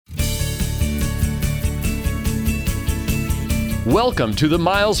Welcome to the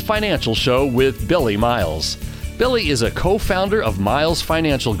Miles Financial Show with Billy Miles. Billy is a co-founder of Miles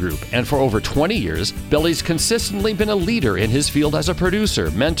Financial Group, and for over 20 years, Billy's consistently been a leader in his field as a producer,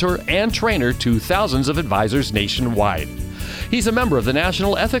 mentor, and trainer to thousands of advisors nationwide. He's a member of the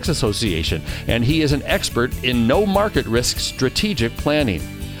National Ethics Association, and he is an expert in no market risk strategic planning.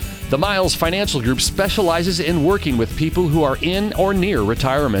 The Miles Financial Group specializes in working with people who are in or near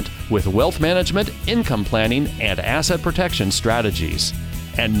retirement with wealth management, income planning, and asset protection strategies.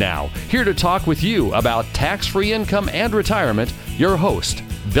 And now, here to talk with you about tax-free income and retirement, your host,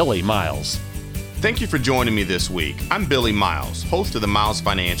 Billy Miles. Thank you for joining me this week. I'm Billy Miles, host of the Miles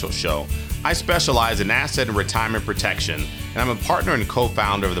Financial Show. I specialize in asset and retirement protection, and I'm a partner and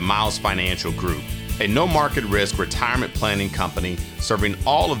co-founder of the Miles Financial Group, a no-market risk retirement planning company serving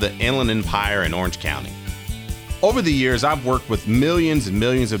all of the Inland Empire and Orange County. Over the years, I've worked with millions and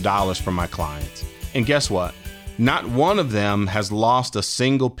millions of dollars for my clients. And guess what? Not one of them has lost a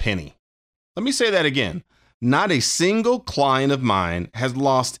single penny. Let me say that again. Not a single client of mine has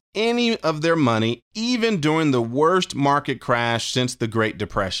lost any of their money, even during the worst market crash since the Great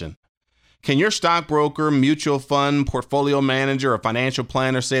Depression. Can your stockbroker, mutual fund, portfolio manager, or financial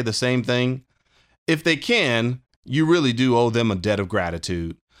planner say the same thing? If they can, you really do owe them a debt of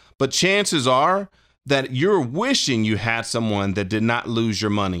gratitude. But chances are that you're wishing you had someone that did not lose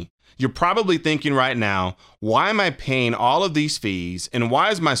your money. You're probably thinking right now, why am I paying all of these fees? And why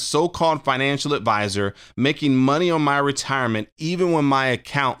is my so-called financial advisor making money on my retirement even when my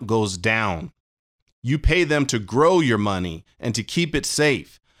account goes down? You pay them to grow your money and to keep it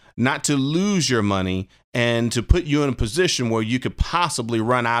safe, not to lose your money and to put you in a position where you could possibly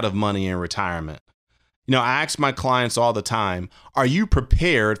run out of money in retirement. You know, I ask my clients all the time, are you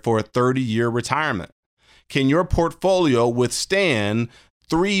prepared for a 30-year retirement? Can your portfolio withstand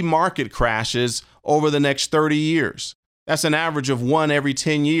 3 market crashes over the next 30 years? That's an average of 1 every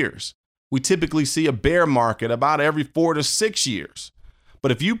 10 years. We typically see a bear market about every 4 to 6 years.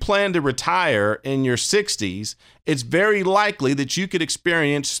 But if you plan to retire in your 60s, it's very likely that you could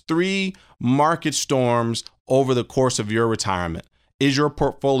experience 3 market storms over the course of your retirement. Is your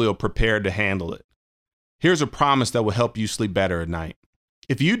portfolio prepared to handle it? Here's a promise that will help you sleep better at night.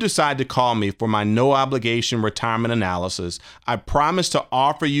 If you decide to call me for my no obligation retirement analysis, I promise to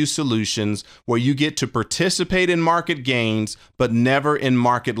offer you solutions where you get to participate in market gains, but never in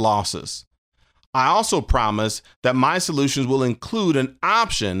market losses. I also promise that my solutions will include an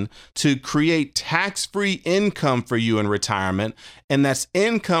option to create tax-free income for you in retirement, and that's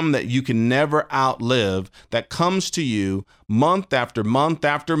income that you can never outlive, that comes to you month after month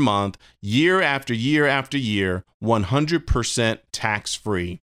after month, year after year after year, 100%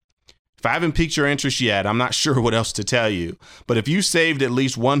 tax-free. If I haven't piqued your interest yet, I'm not sure what else to tell you. But if you saved at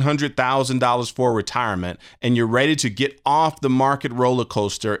least $100,000 for retirement and you're ready to get off the market roller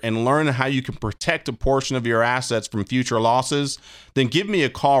coaster and learn how you can protect a portion of your assets from future losses, then give me a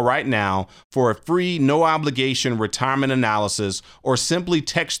call right now for a free, no obligation retirement analysis, or simply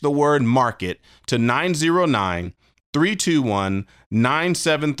text the word market to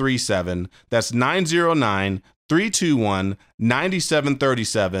 909-321-9737. That's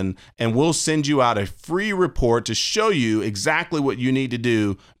 909-321-9737, and we'll send you out a free report to show you exactly what you need to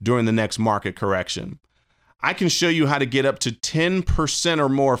do during the next market correction. I can show you how to get up to 10% or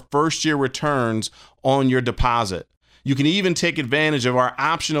more first-year returns on your deposit. You can even take advantage of our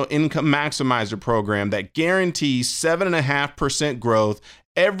optional income maximizer program that guarantees 7.5% growth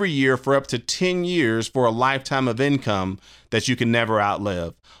every year for up to 10 years for a lifetime of income that you can never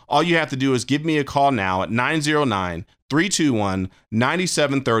outlive. All you have to do is give me a call now at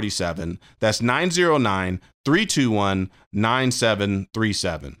 909-321-9737. That's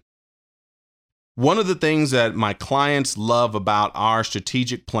 909-321-9737. One of the things that my clients love about our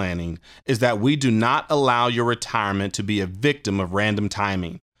strategic planning is that we do not allow your retirement to be a victim of random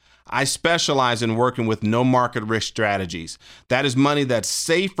timing. I specialize in working with no market risk strategies. That is money that's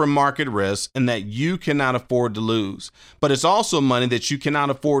safe from market risk and that you cannot afford to lose. But it's also money that you cannot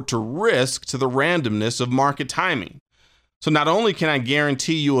afford to risk to the randomness of market timing. So not only can I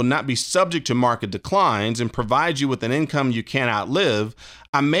guarantee you will not be subject to market declines and provide you with an income you can't outlive,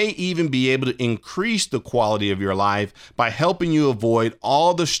 I may even be able to increase the quality of your life by helping you avoid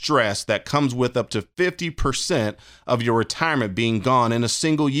all the stress that comes with up to 50% of your retirement being gone in a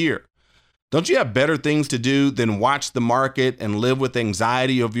single year. Don't you have better things to do than watch the market and live with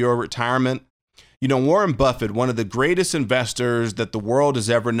anxiety of your retirement? You know, Warren Buffett, one of the greatest investors that the world has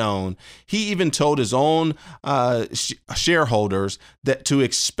ever known, he even told his own shareholders that to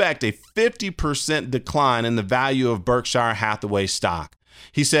expect a 50% decline in the value of Berkshire Hathaway stock.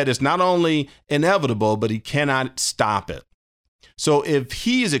 He said it's not only inevitable, but he cannot stop it. So if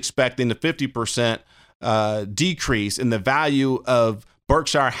he is expecting a 50% decrease in the value of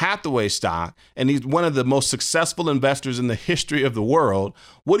Berkshire Hathaway stock, and he's one of the most successful investors in the history of the world,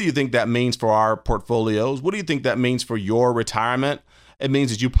 what do you think that means for our portfolios? What do you think that means for your retirement? It means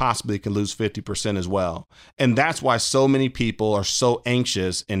that you possibly can lose 50% as well. And that's why so many people are so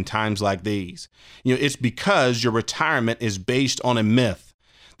anxious in times like these. It's because your retirement is based on a myth.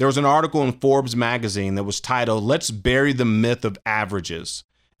 There was an article in Forbes magazine that was titled, "Let's Bury the Myth of Averages."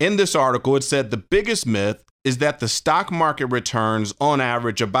 In this article, it said the biggest myth is that the stock market returns on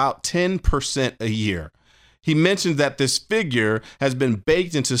average about 10% a year. He mentioned that this figure has been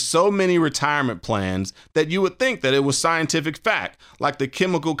baked into so many retirement plans that you would think that it was scientific fact, like the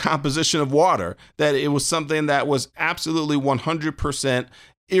chemical composition of water, that it was something that was absolutely 100%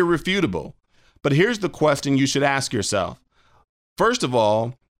 irrefutable. But here's the question you should ask yourself. First of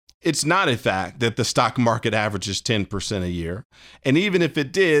all, it's not a fact that the stock market averages 10% a year. And even if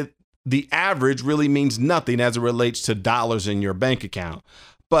it did, the average really means nothing as it relates to dollars in your bank account.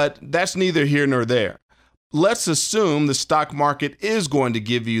 But that's neither here nor there. Let's assume the stock market is going to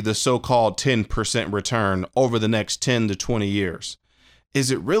give you the so-called 10% return over the next 10 to 20 years.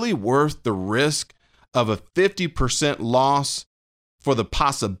 Is it really worth the risk of a 50% loss for the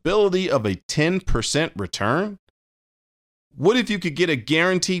possibility of a 10% return? What if you could get a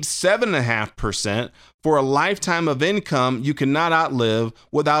guaranteed 7.5% for a lifetime of income you cannot outlive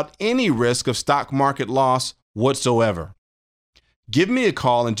without any risk of stock market loss whatsoever? Give me a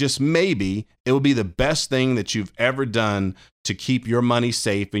call and just maybe it will be the best thing that you've ever done to keep your money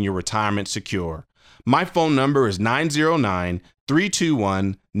safe and your retirement secure. My phone number is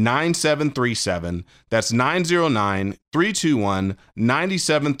 909-321-9737. That's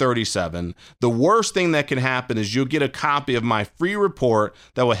 909-321-9737. The worst thing that can happen is you'll get a copy of my free report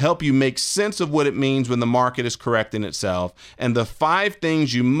that will help you make sense of what it means when the market is correcting itself and the 5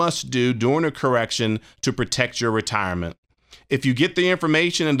 things you must do during a correction to protect your retirement. If you get the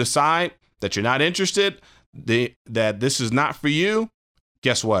information and decide that you're not interested, that this is not for you,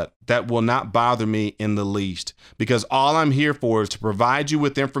 guess what? That will not bother me in the least, because all I'm here for is to provide you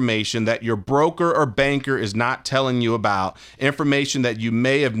with information that your broker or banker is not telling you about, information that you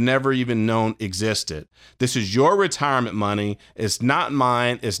may have never even known existed. This is your retirement money. It's not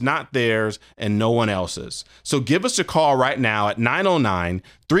mine. It's not theirs, and no one else's. So give us a call right now at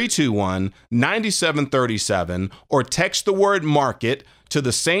 909-321-9737 or text the word market to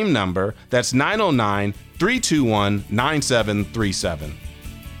the same number. That's 909-321-9737.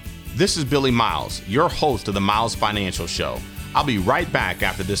 This is Billy Miles, your host of the Miles Financial Show. I'll be right back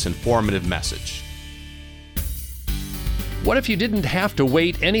after this informative message. What if you didn't have to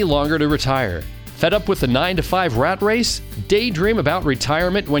wait any longer to retire? Fed up with the 9-to-5 rat race? Daydream about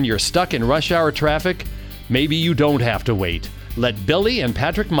retirement when you're stuck in rush hour traffic? Maybe you don't have to wait. Let Billy and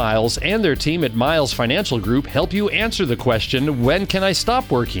Patrick Miles and their team at Miles Financial Group help you answer the question, when can I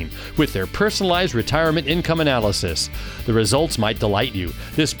stop working? With their personalized retirement income analysis. The results might delight you.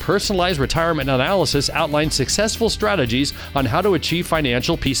 This personalized retirement analysis outlines successful strategies on how to achieve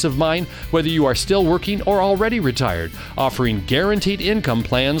financial peace of mind, whether you are still working or already retired, offering guaranteed income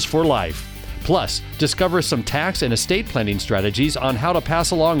plans for life. Plus, discover some tax and estate planning strategies on how to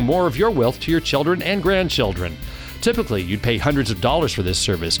pass along more of your wealth to your children and grandchildren. Typically, you'd pay hundreds of dollars for this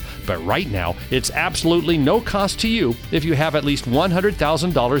service, but right now, it's absolutely no cost to you if you have at least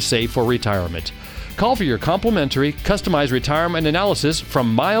 $100,000 saved for retirement. Call for your complimentary, customized retirement analysis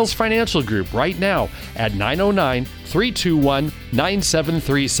from Miles Financial Group right now at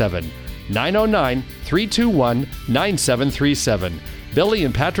 909-321-9737. 909-321-9737. Billy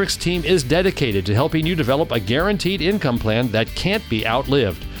and Patrick's team is dedicated to helping you develop a guaranteed income plan that can't be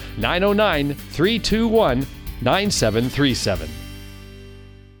outlived. 909-321-9737.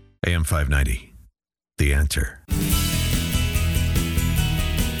 AM 590, The Answer.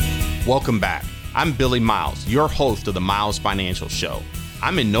 Welcome back. I'm Billy Miles, your host of the Miles Financial Show.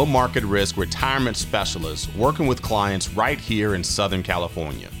 I'm a no market risk retirement specialist working with clients right here in Southern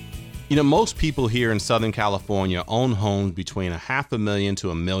California. You know, most people here in Southern California own homes between $500,000 to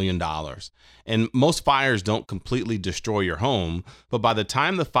 $1 million. And most fires don't completely destroy your home, but by the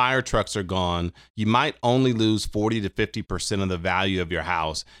time the fire trucks are gone, you might only lose 40 to 50% of the value of your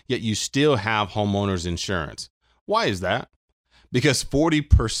house, yet you still have homeowners insurance. Why is that? Because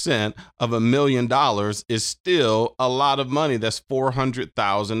 40% of $1 million is still a lot of money. That's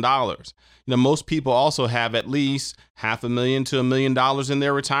 $400,000. You know, most people also have at least $500,000 to $1 million in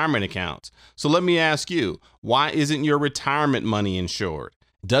their retirement accounts. So let me ask you, why isn't your retirement money insured?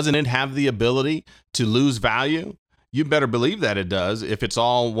 Doesn't it have the ability to lose value? You better believe that it does if it's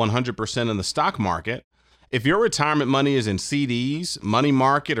all 100% in the stock market. If your retirement money is in CDs, money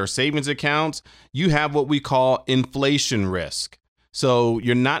market, or savings accounts, you have what we call inflation risk. So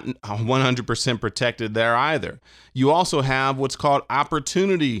you're not 100% protected there either. You also have what's called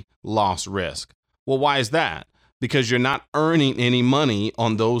opportunity loss risk. Well, why is that? Because you're not earning any money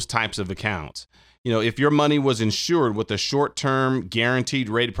on those types of accounts. If your money was insured with a short-term guaranteed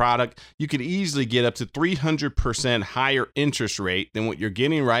rate product, you could easily get up to 300% higher interest rate than what you're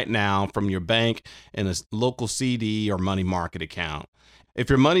getting right now from your bank in a local CD or money market account. If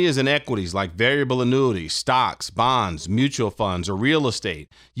your money is in equities like variable annuities, stocks, bonds, mutual funds, or real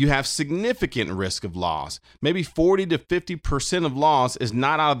estate, you have significant risk of loss. Maybe 40 to 50% of loss is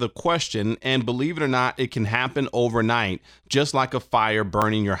not out of the question, and believe it or not, it can happen overnight, just like a fire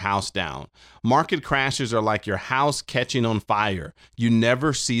burning your house down. Market crashes are like your house catching on fire. You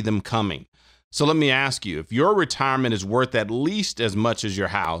never see them coming. So let me ask you, if your retirement is worth at least as much as your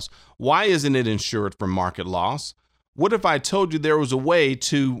house, why isn't it insured for market loss? What if I told you there was a way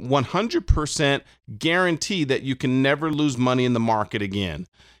to 100% guarantee that you can never lose money in the market again?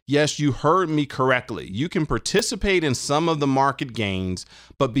 Yes, you heard me correctly. You can participate in some of the market gains,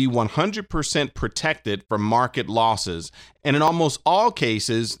 but be 100% protected from market losses. And in almost all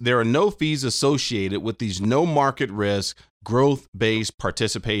cases, there are no fees associated with these no market risk, growth-based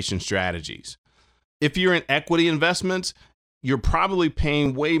participation strategies. If you're in equity investments, you're probably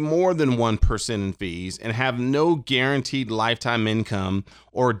paying way more than 1% in fees and have no guaranteed lifetime income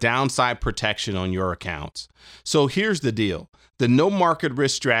or downside protection on your accounts. So here's the deal. The no market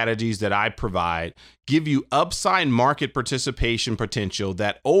risk strategies that I provide give you upside market participation potential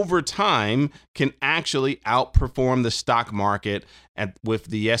that over time can actually outperform the stock market with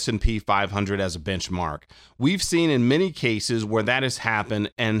the S&P 500 as a benchmark. We've seen in many cases where that has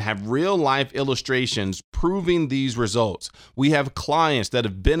happened and have real life illustrations proving these results. We have clients that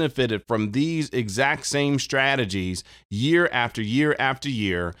have benefited from these exact same strategies year after year after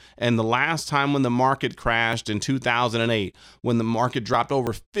year. And the last time when the market crashed in 2008, when the market dropped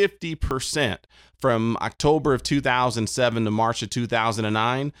over 50%, from October of 2007 to March of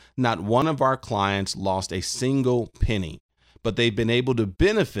 2009, not one of our clients lost a single penny, but they've been able to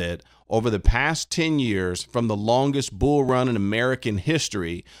benefit over the past 10 years from the longest bull run in American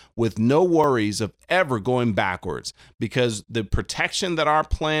history with no worries of ever going backwards, because the protection that our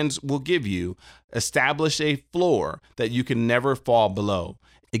plans will give you establish a floor that you can never fall below.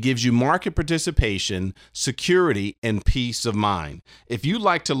 It gives you market participation, security, and peace of mind. If you'd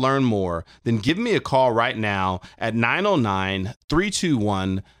like to learn more, then give me a call right now at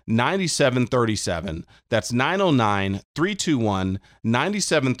 909-321-9737. That's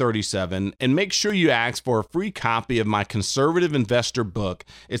 909-321-9737. And make sure you ask for a free copy of my Conservative Investor book.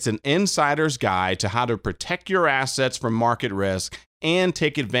 It's an insider's guide to how to protect your assets from market risk and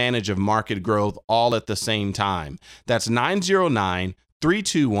take advantage of market growth all at the same time. That's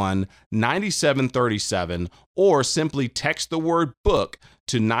 909-321-9737, or simply text the word book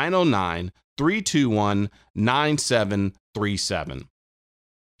to 909-321-9737.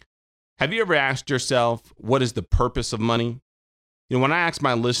 Have you ever asked yourself, what is the purpose of money? When I ask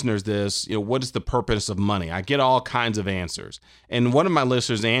my listeners this, what is the purpose of money? I get all kinds of answers. And one of my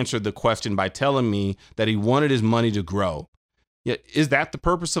listeners answered the question by telling me that he wanted his money to grow. Is that the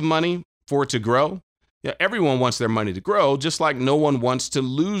purpose of money, for it to grow? Everyone wants their money to grow, just like no one wants to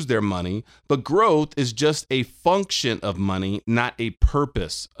lose their money, but growth is just a function of money, not a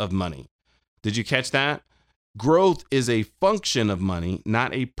purpose of money. Did you catch that? Growth is a function of money,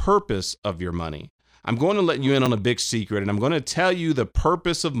 not a purpose of your money. I'm going to let you in on a big secret, and I'm going to tell you the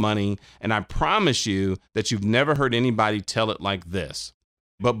purpose of money, and I promise you that you've never heard anybody tell it like this.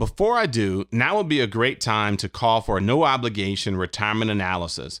 But before I do, now would be a great time to call for a no-obligation retirement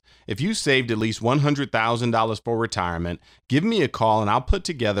analysis. If you saved at least $100,000 for retirement, give me a call and I'll put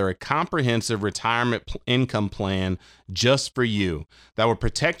together a comprehensive retirement income plan just for you that will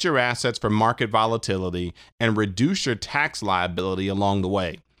protect your assets from market volatility and reduce your tax liability along the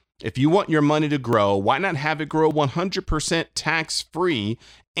way. If you want your money to grow, why not have it grow 100% tax-free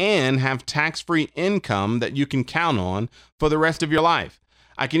and have tax-free income that you can count on for the rest of your life?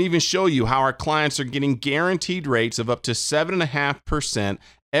 I can even show you how our clients are getting guaranteed rates of up to 7.5%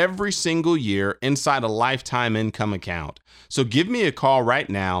 every single year inside a lifetime income account. So give me a call right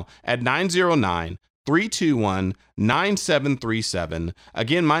now at 909-321-9737.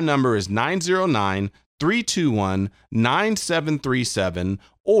 Again, my number is 909-321-9737.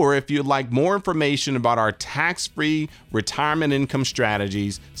 Or if you'd like more information about our tax-free retirement income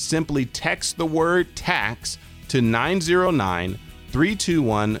strategies, simply text the word tax to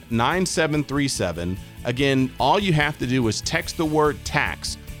 909-321-9737. Again, all you have to do is text the word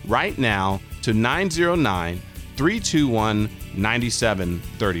tax right now to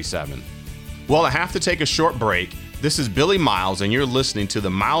 909-321-9737. Well, I have to take a short break. This is Billy Miles, and you're listening to the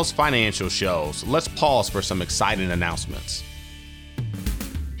Miles Financial Show. So let's pause for some exciting announcements.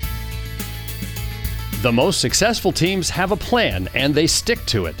 The most successful teams have a plan, and they stick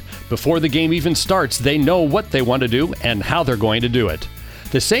to it. Before the game even starts, they know what they want to do and how they're going to do it.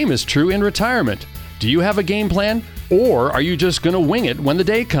 The same is true in retirement. Do you have a game plan, or are you just going to wing it when the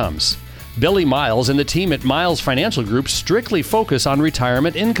day comes? Billy Miles and the team at Miles Financial Group strictly focus on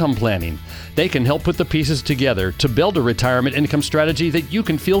retirement income planning. They can help put the pieces together to build a retirement income strategy that you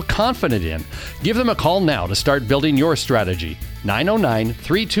can feel confident in. Give them a call now to start building your strategy.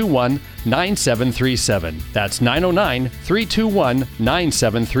 909-321-9737. That's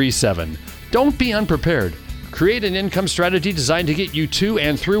 909-321-9737. Don't be unprepared. Create an income strategy designed to get you to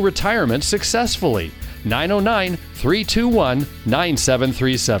and through retirement successfully.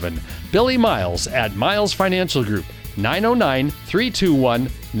 909-321-9737. Billy Miles at Miles Financial Group.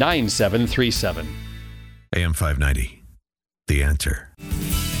 909-321-9737. AM 590, The Answer.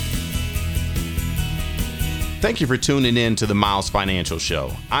 Thank you for tuning in to the Miles Financial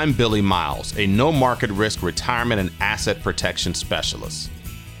Show. I'm Billy Miles, a no market risk retirement and asset protection specialist.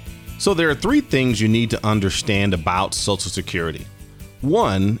 So there are three things you need to understand about Social Security.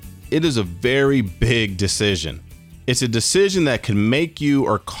 One, it is a very big decision. It's a decision that can make you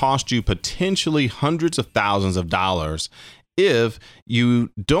or cost you potentially hundreds of thousands of dollars if you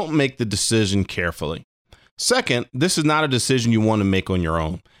don't make the decision carefully. Second, this is not a decision you want to make on your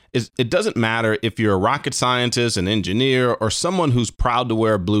own. It doesn't matter if you're a rocket scientist, an engineer, or someone who's proud to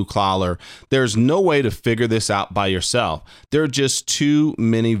wear a blue collar. There's no way to figure this out by yourself. There are just too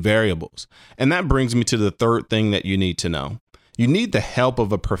many variables. And that brings me to the third thing that you need to know. You need the help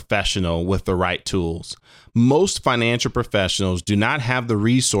of a professional with the right tools. Most financial professionals do not have the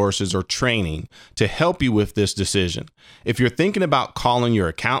resources or training to help you with this decision. If you're thinking about calling your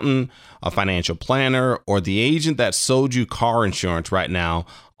accountant, a financial planner, or the agent that sold you car insurance right now,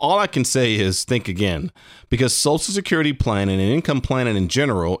 all I can say is think again, because Social Security planning and income planning in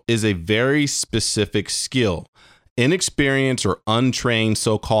general is a very specific skill. Inexperienced or untrained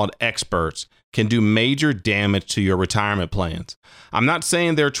so-called experts can do major damage to your retirement plans. I'm not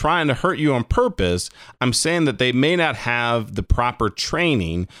saying they're trying to hurt you on purpose. I'm saying that they may not have the proper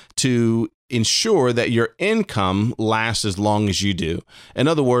training to ensure that your income lasts as long as you do. In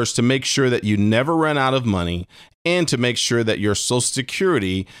other words, to make sure that you never run out of money and to make sure that your Social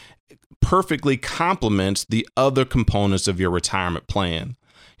Security perfectly complements the other components of your retirement plan.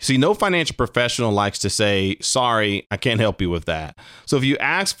 See, no financial professional likes to say, sorry, I can't help you with that. So if you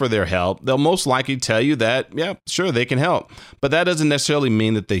ask for their help, they'll most likely tell you that, yeah, sure, they can help. But that doesn't necessarily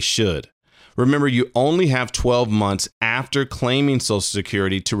mean that they should. Remember, you only have 12 months after claiming Social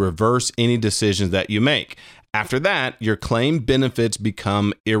Security to reverse any decisions that you make. After that, your claim benefits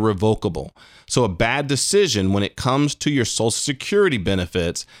become irrevocable. So a bad decision when it comes to your Social Security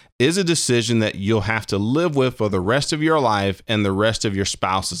benefits is a decision that you'll have to live with for the rest of your life and the rest of your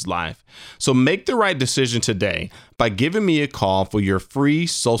spouse's life. So make the right decision today by giving me a call for your free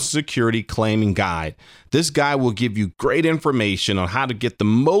Social Security claiming guide. This guide will give you great information on how to get the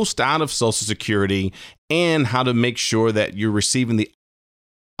most out of Social Security and how to make sure that you're receiving the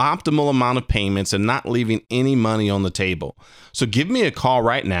optimal amount of payments and not leaving any money on the table. So give me a call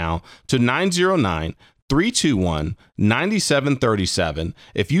right now to 909-321-9737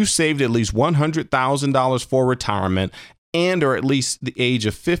 if you saved at least $100,000 for retirement and are at least the age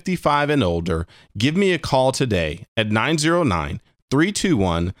of 55 and older. Give me a call today at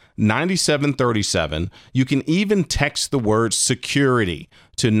 909-321-9737. You can even text the word security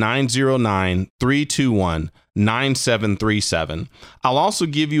to 909-321-9737. I'll also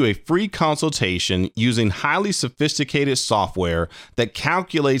give you a free consultation using highly sophisticated software that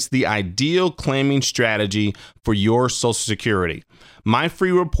calculates the ideal claiming strategy for your Social Security. My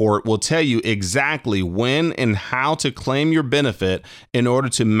free report will tell you exactly when and how to claim your benefit in order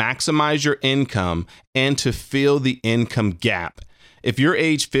to maximize your income and to fill the income gap. If you're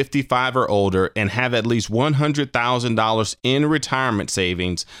age 55 or older and have at least $100,000 in retirement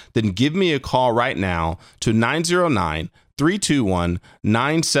savings, then give me a call right now to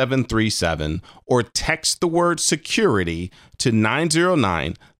 909-321-9737 or text the word security to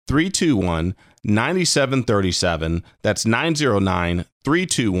 909-321-9737. That's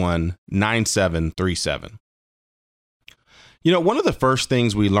 909-321-9737. You know, one of the first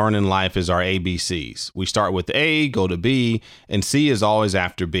things we learn in life is our ABCs. We start with A, go to B, and C is always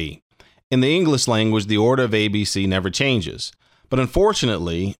after B. In the English language, the order of ABC never changes. But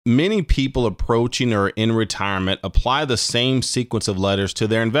unfortunately, many people approaching or in retirement apply the same sequence of letters to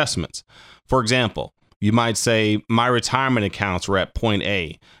their investments. For example, you might say, my retirement accounts were at point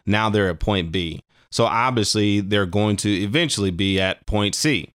A. Now they're at point B. So obviously, they're going to eventually be at point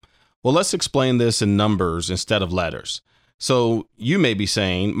C. Well, let's explain this in numbers instead of letters. So you may be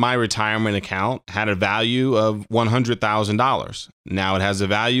saying, my retirement account had a value of $100,000. Now it has a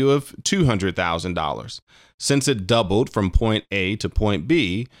value of $200,000. Since it doubled from point A to point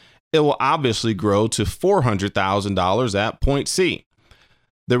B, it will obviously grow to $400,000 at point C.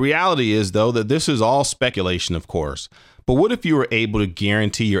 The reality is, though, that this is all speculation, of course. But what if you were able to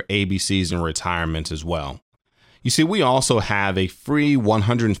guarantee your ABCs in retirement as well? You see, we also have a free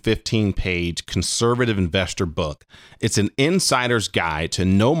 115-page conservative investor book. It's an insider's guide to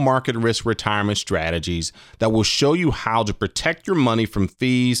no market risk retirement strategies that will show you how to protect your money from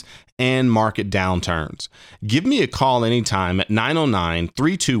fees and market downturns. Give me a call anytime at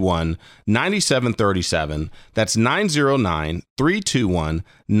 909-321-9737. That's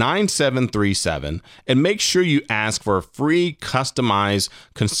 909-321-9737. And make sure you ask for a free customized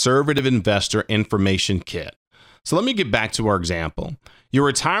conservative investor information kit. So let me get back to our example. Your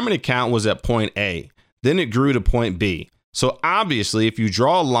retirement account was at point A, then it grew to point B. So obviously, if you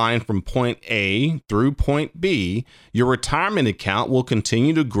draw a line from point A through point B, your retirement account will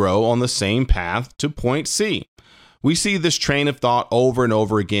continue to grow on the same path to point C. We see this train of thought over and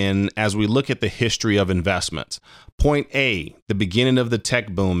over again as we look at the history of investments. Point A, the beginning of the tech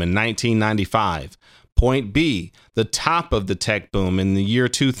boom in 1995. Point B, the top of the tech boom in the year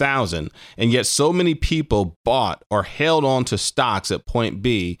 2000, and yet so many people bought or held on to stocks at point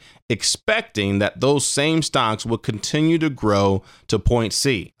B, expecting that those same stocks would continue to grow to point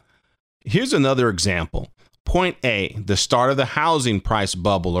C. Here's another example. Point A, the start of the housing price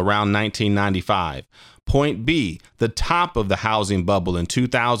bubble around 1995. Point B, the top of the housing bubble in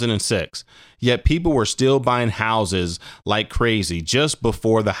 2006. Yet people were still buying houses like crazy just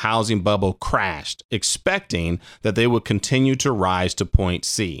before the housing bubble crashed, expecting that they would continue to rise to point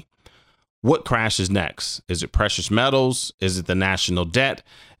C. What crashes next? Is it precious metals? Is it the national debt?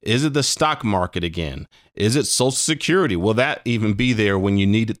 Is it the stock market again? Is it Social Security? Will that even be there when you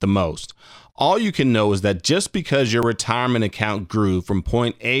need it the most? All you can know is that just because your retirement account grew from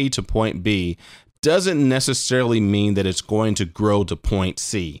point A to point B doesn't necessarily mean that it's going to grow to point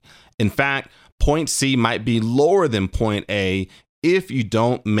C. In fact, point C might be lower than point A if you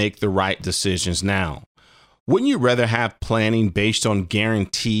don't make the right decisions now. Wouldn't you rather have planning based on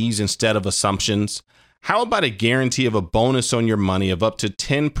guarantees instead of assumptions? How about a guarantee of a bonus on your money of up to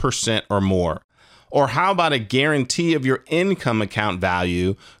 10% or more? Or how about a guarantee of your income account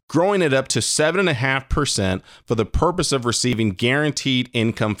value growing it up to 7.5% for the purpose of receiving guaranteed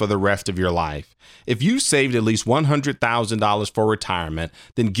income for the rest of your life? If you saved at least $100,000 for retirement,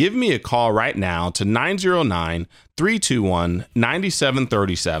 then give me a call right now to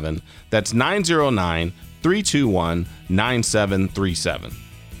 909-321-9737. That's 909-321-9737.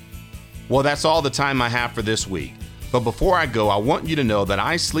 Well, that's all the time I have for this week. But before I go, I want you to know that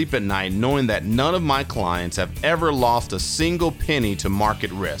I sleep at night knowing that none of my clients have ever lost a single penny to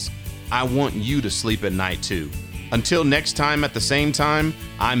market risk. I want you to sleep at night too. Until next time at the same time,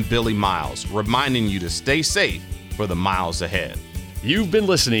 I'm Billy Miles, reminding you to stay safe for the miles ahead. You've been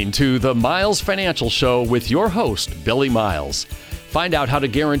listening to the Miles Financial Show with your host, Billy Miles. Find out how to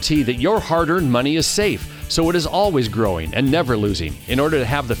guarantee that your hard-earned money is safe, so it is always growing and never losing, in order to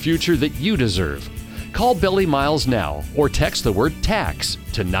have the future that you deserve. Call Billy Miles now or text the word TAX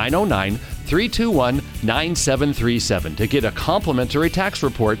to 909-321-9737 to get a complimentary tax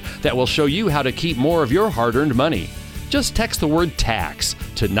report that will show you how to keep more of your hard-earned money. Just text the word TAX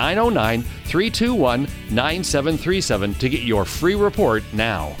to 909-321-9737 to get your free report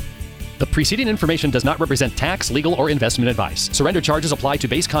now. The preceding information does not represent tax, legal, or investment advice. Surrender charges apply to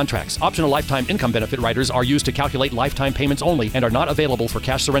base contracts. Optional lifetime income benefit riders are used to calculate lifetime payments only and are not available for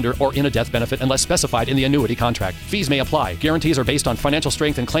cash surrender or in a death benefit unless specified in the annuity contract. Fees may apply. Guarantees are based on financial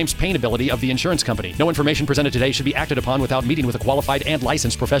strength and claims payability of the insurance company. No information presented today should be acted upon without meeting with a qualified and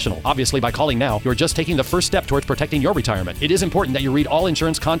licensed professional. Obviously, by calling now, you're just taking the first step towards protecting your retirement. It is important that you read all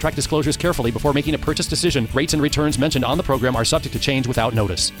insurance contract disclosures carefully before making a purchase decision. Rates and returns mentioned on the program are subject to change without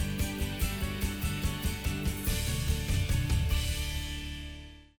notice.